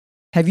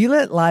Have you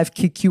let life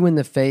kick you in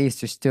the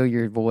face or steal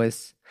your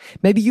voice?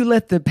 Maybe you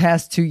let the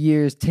past 2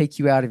 years take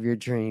you out of your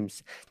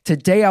dreams.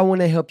 Today, I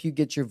want to help you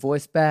get your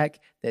voice back.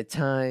 The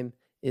time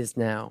is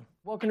now.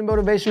 Welcome to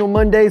Motivational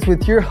Mondays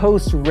with your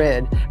host,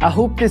 Red. I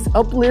hope this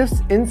uplifts,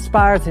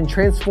 inspires, and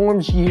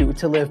transforms you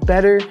to live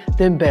better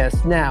than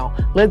best. Now,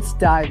 let's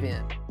dive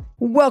in.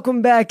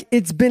 Welcome back.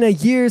 It's been a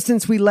year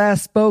since we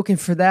last spoke, and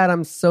for that,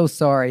 I'm so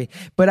sorry.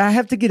 But I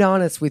have to get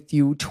honest with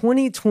you.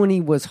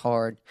 2020 was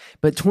hard,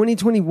 but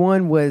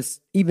 2021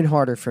 was even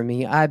harder for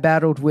me. I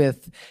battled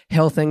with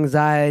health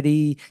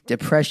anxiety,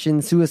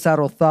 depression,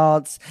 suicidal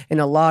thoughts,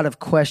 and a lot of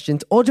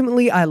questions.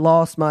 Ultimately, I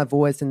lost my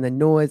voice in the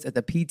noise of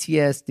the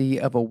PTSD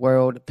of a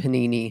world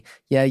panini.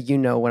 Yeah, you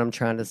know what I'm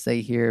trying to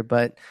say here,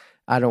 but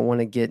I don't want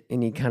to get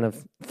any kind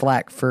of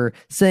flack for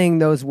saying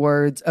those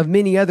words of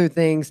many other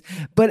things.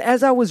 But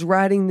as I was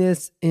writing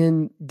this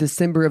in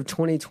December of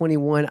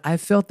 2021, I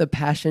felt the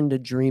passion to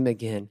dream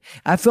again.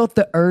 I felt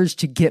the urge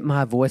to get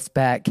my voice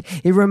back.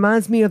 It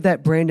reminds me of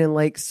that Brandon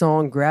Lake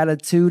song,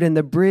 Gratitude, and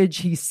the bridge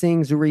he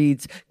sings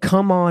reads,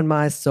 "Come on,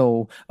 my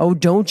soul. Oh,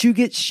 don't you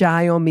get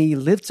shy on me.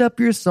 Lift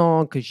up your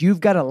song because you've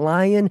got a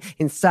lion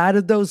inside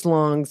of those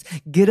lungs.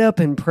 Get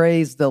up and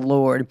praise the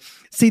Lord."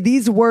 See,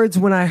 these words,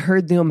 when I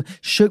heard them,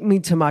 shook me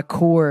to my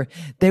core.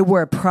 They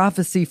were a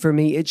prophecy for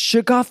me. It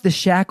shook off the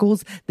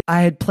shackles that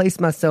I had placed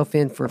myself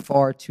in for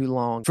far too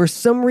long. For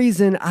some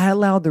reason, I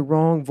allowed the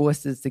wrong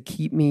voices to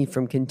keep me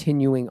from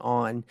continuing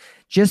on.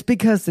 Just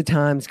because the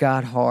times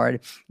got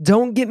hard.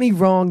 Don't get me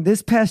wrong,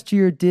 this past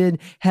year did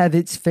have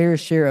its fair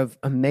share of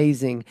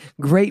amazing,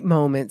 great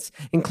moments,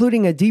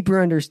 including a deeper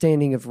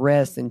understanding of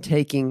rest and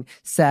taking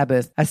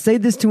Sabbath. I say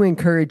this to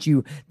encourage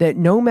you that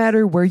no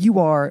matter where you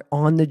are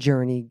on the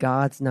journey,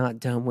 God's not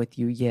done with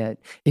you yet.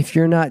 If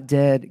you're not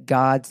dead,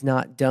 God's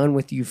not done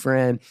with you,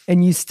 friend.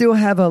 And you still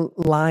have a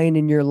lion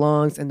in your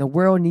lungs, and the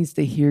world needs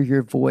to hear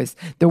your voice.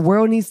 The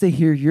world needs to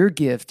hear your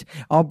gift.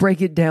 I'll break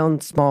it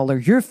down smaller.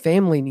 Your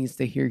family needs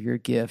to hear your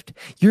gift,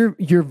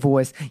 your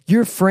voice.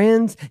 Your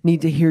friends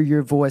need to hear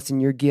your voice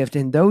and your gift.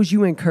 And those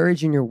you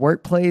encourage in your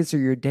workplace or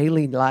your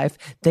daily life,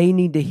 they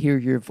need to hear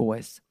your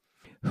voice.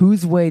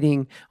 Who's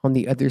waiting on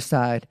the other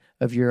side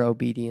of your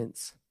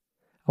obedience?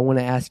 I want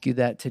to ask you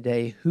that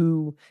today.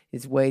 Who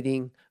is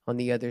waiting on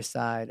the other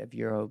side of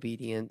your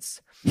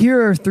obedience?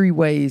 Here are 3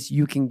 ways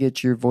you can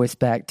get your voice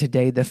back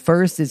today. The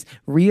first is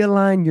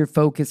realign your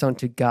focus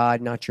onto God,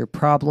 not your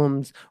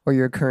problems or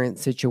your current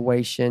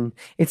situation.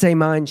 It's a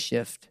mind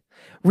shift.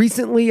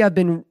 Recently, I've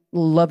been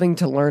loving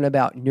to learn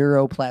about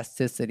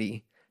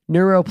neuroplasticity.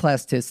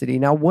 Neuroplasticity.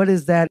 Now, what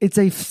is that? It's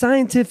a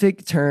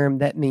scientific term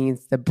that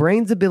means the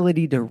brain's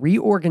ability to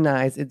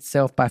reorganize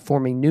itself by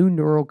forming new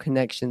neural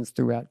connections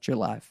throughout your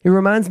life. It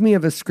reminds me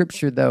of a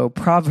scripture, though,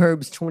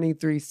 Proverbs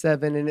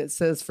 23:7, and it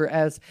says, "For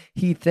as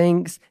he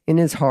thinks in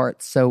his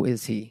heart, so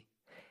is he.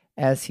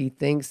 As he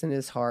thinks in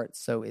his heart,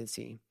 so is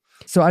he."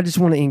 So I just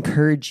want to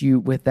encourage you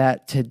with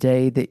that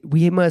today, that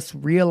we must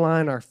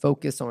realign our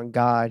focus on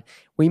God.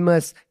 We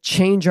must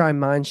change our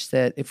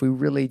mindset if we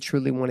really,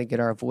 truly want to get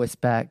our voice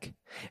back.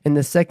 And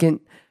the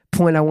second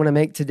point I want to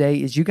make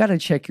today is you got to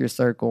check your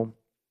circle.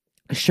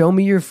 Show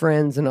me your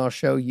friends and I'll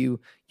show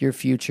you your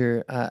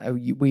future.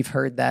 We've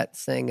heard that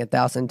saying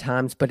 1,000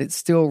 times, but it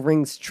still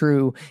rings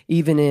true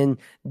even in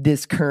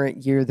this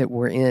current year that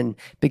we're in.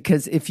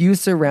 Because if you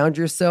surround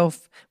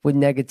yourself with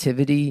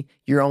negativity,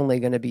 you're only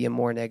going to be a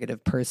more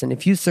negative person.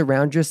 If you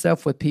surround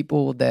yourself with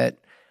people that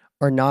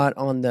are not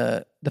on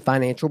the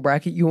financial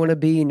bracket you want to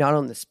be, not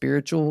on the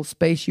spiritual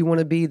space you want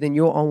to be, then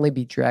you'll only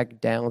be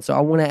dragged down. So I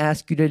want to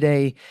ask you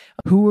today,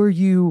 who are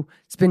you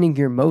spending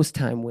your most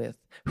time with?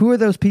 Who are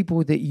those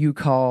people that you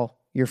call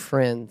your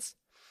friends?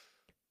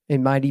 It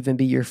might even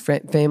be your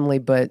family,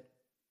 but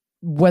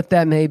what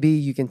that may be,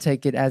 you can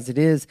take it as it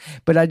is.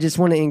 But I just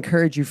want to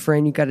encourage you,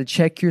 friend, you got to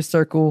check your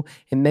circle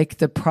and make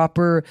the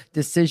proper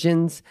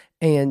decisions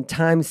and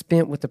time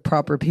spent with the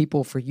proper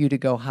people for you to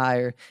go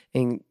higher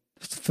and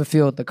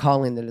fulfill the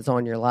calling that is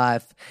on your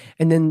life.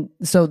 And then,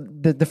 so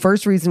the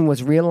first reason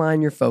was realign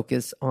your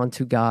focus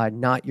onto God,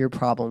 not your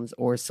problems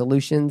or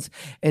solutions,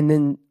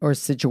 or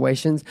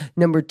situations.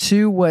 Number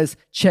 2 was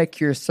check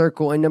your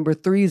circle. And number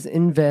 3 is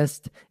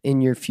invest in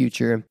your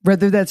future.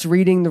 Whether that's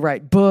reading the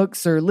right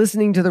books or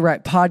listening to the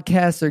right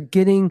podcasts or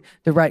getting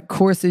the right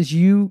courses,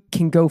 you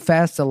can go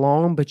fast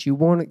along, but you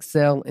won't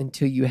excel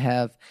until you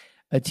have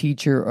a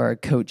teacher or a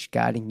coach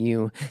guiding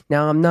you.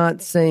 Now, I'm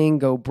not saying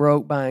go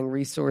broke buying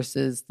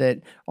resources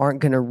that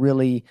aren't going to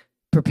really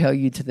propel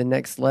you to the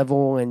next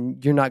level,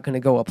 and you're not going to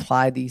go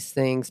apply these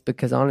things,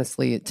 because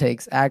honestly, it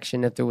takes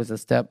action. If there was a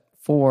step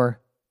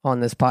 4 on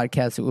this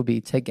podcast, it would be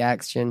take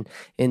action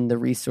in the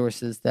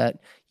resources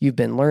that you've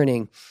been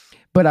learning.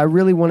 But I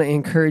really want to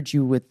encourage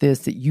you with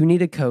this, that you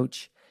need a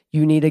coach.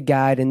 You need a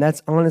guide, and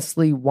that's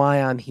honestly why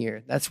I'm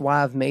here. That's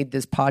why I've made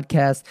this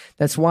podcast.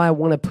 That's why I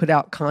want to put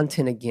out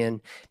content again,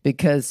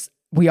 because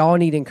we all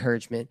need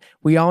encouragement.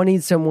 We all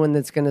need someone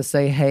that's going to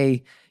say,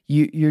 hey,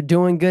 you're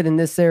doing good in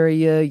this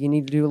area. You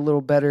need to do a little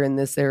better in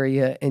this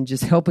area, and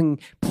just helping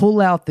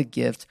pull out the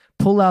gift,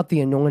 pull out the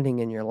anointing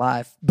in your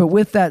life. But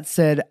with that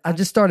said, I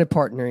just started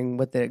partnering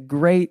with a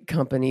great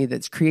company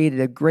that's created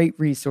a great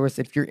resource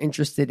if you're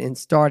interested in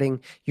starting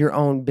your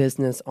own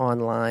business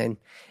online.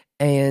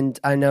 And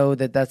I know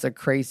that that's a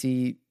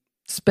crazy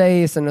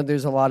space. I know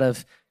there's a lot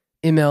of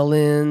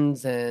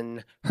MLMs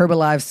and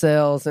Herbalife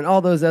sales and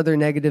all those other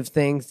negative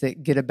things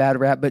that get a bad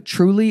rap. But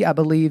truly, I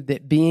believe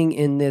that being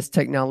in this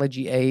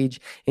technology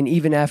age, and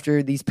even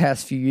after these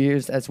past few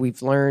years, as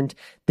we've learned,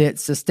 that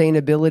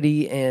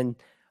sustainability and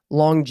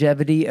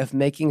longevity of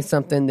making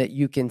something that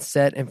you can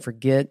set and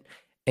forget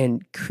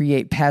and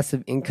create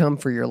passive income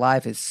for your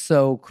life is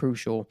so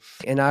crucial.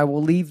 And I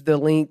will leave the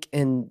link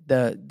in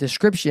the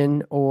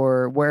description,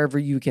 or wherever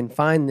you can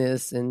find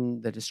this,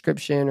 in the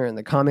description or in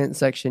the comment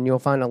section. You'll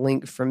find a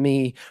link from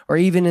me, or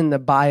even in the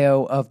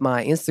bio of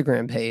my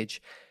Instagram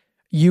page.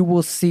 You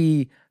will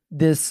see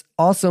this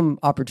awesome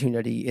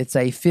opportunity. It's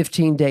a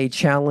 15-day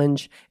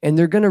challenge, and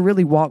they're going to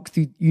really walk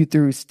you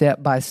through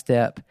step by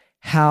step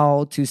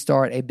how to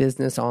start a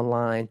business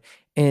online.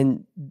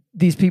 And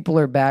these people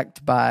are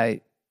backed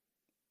by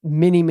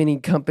many, many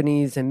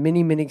companies and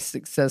many, many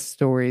success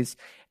stories,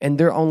 and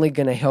they're only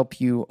going to help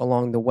you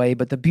along the way.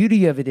 But the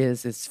beauty of it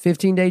is it's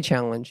 15-day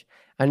challenge.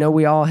 I know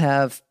we all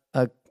have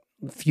a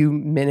few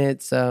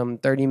minutes,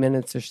 30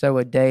 minutes or so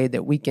a day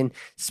that we can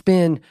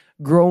spend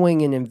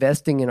growing and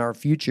investing in our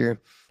future.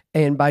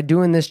 And by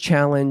doing this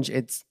challenge,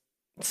 it's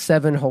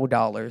 $7 whole,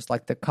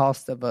 like the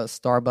cost of a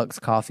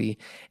Starbucks coffee.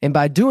 And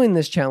by doing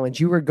this challenge,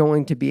 you are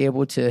going to be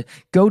able to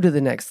go to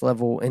the next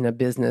level in a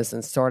business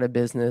and start a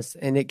business.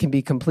 And it can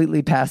be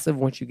completely passive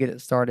once you get it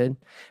started.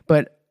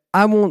 But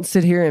I won't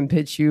sit here and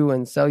pitch you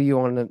and sell you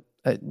on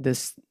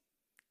this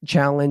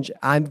challenge.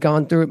 I've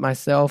gone through it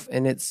myself,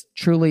 and it's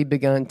truly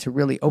begun to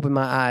really open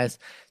my eyes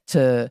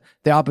to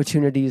the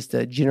opportunities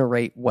to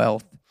generate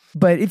wealth.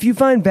 But if you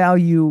find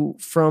value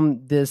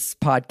from this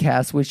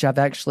podcast, which I've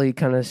actually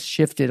kind of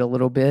shifted a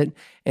little bit,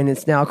 and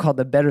it's now called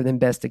the Better Than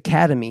Best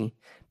Academy,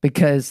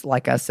 because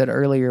like I said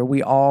earlier,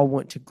 we all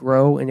want to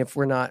grow. And if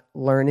we're not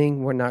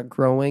learning, we're not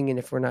growing. And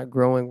if we're not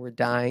growing, we're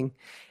dying.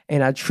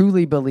 And I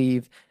truly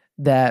believe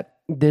that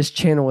this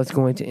channel is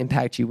going to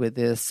impact you with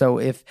this. So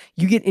if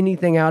you get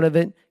anything out of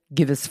it,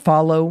 give us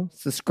follow,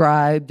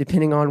 subscribe,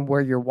 depending on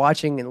where you're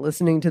watching and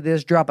listening to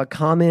this. Drop a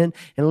comment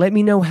and let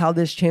me know how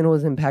this channel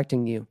is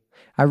impacting you.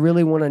 I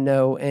really want to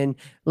know. And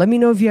let me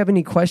know if you have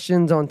any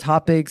questions on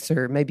topics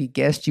or maybe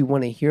guests you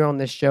want to hear on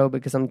this show,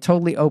 because I'm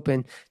totally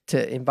open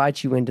to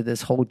invite you into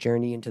this whole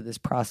journey, into this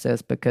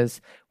process,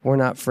 because we're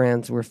not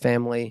friends, we're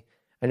family.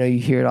 I know you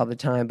hear it all the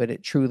time, but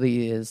it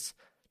truly is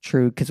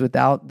true, because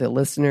without the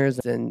listeners,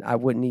 then I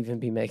wouldn't even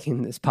be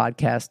making this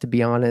podcast, to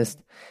be honest.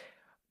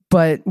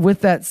 But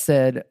with that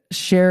said,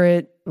 share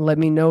it. Let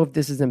me know if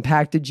this has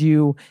impacted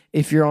you.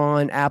 If you're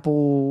on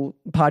Apple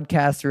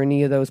Podcasts or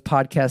any of those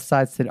podcast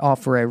sites that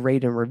offer a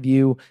rate and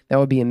review, that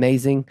would be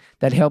amazing.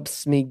 That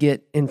helps me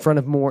get in front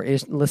of more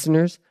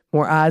listeners,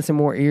 more eyes and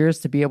more ears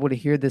to be able to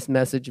hear this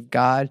message of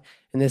God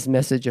and this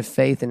message of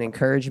faith and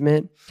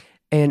encouragement.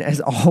 And as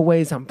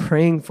always, I'm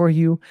praying for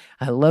you.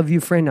 I love you,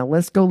 friend. Now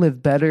let's go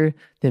live better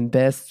than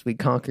best as we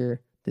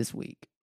conquer this week.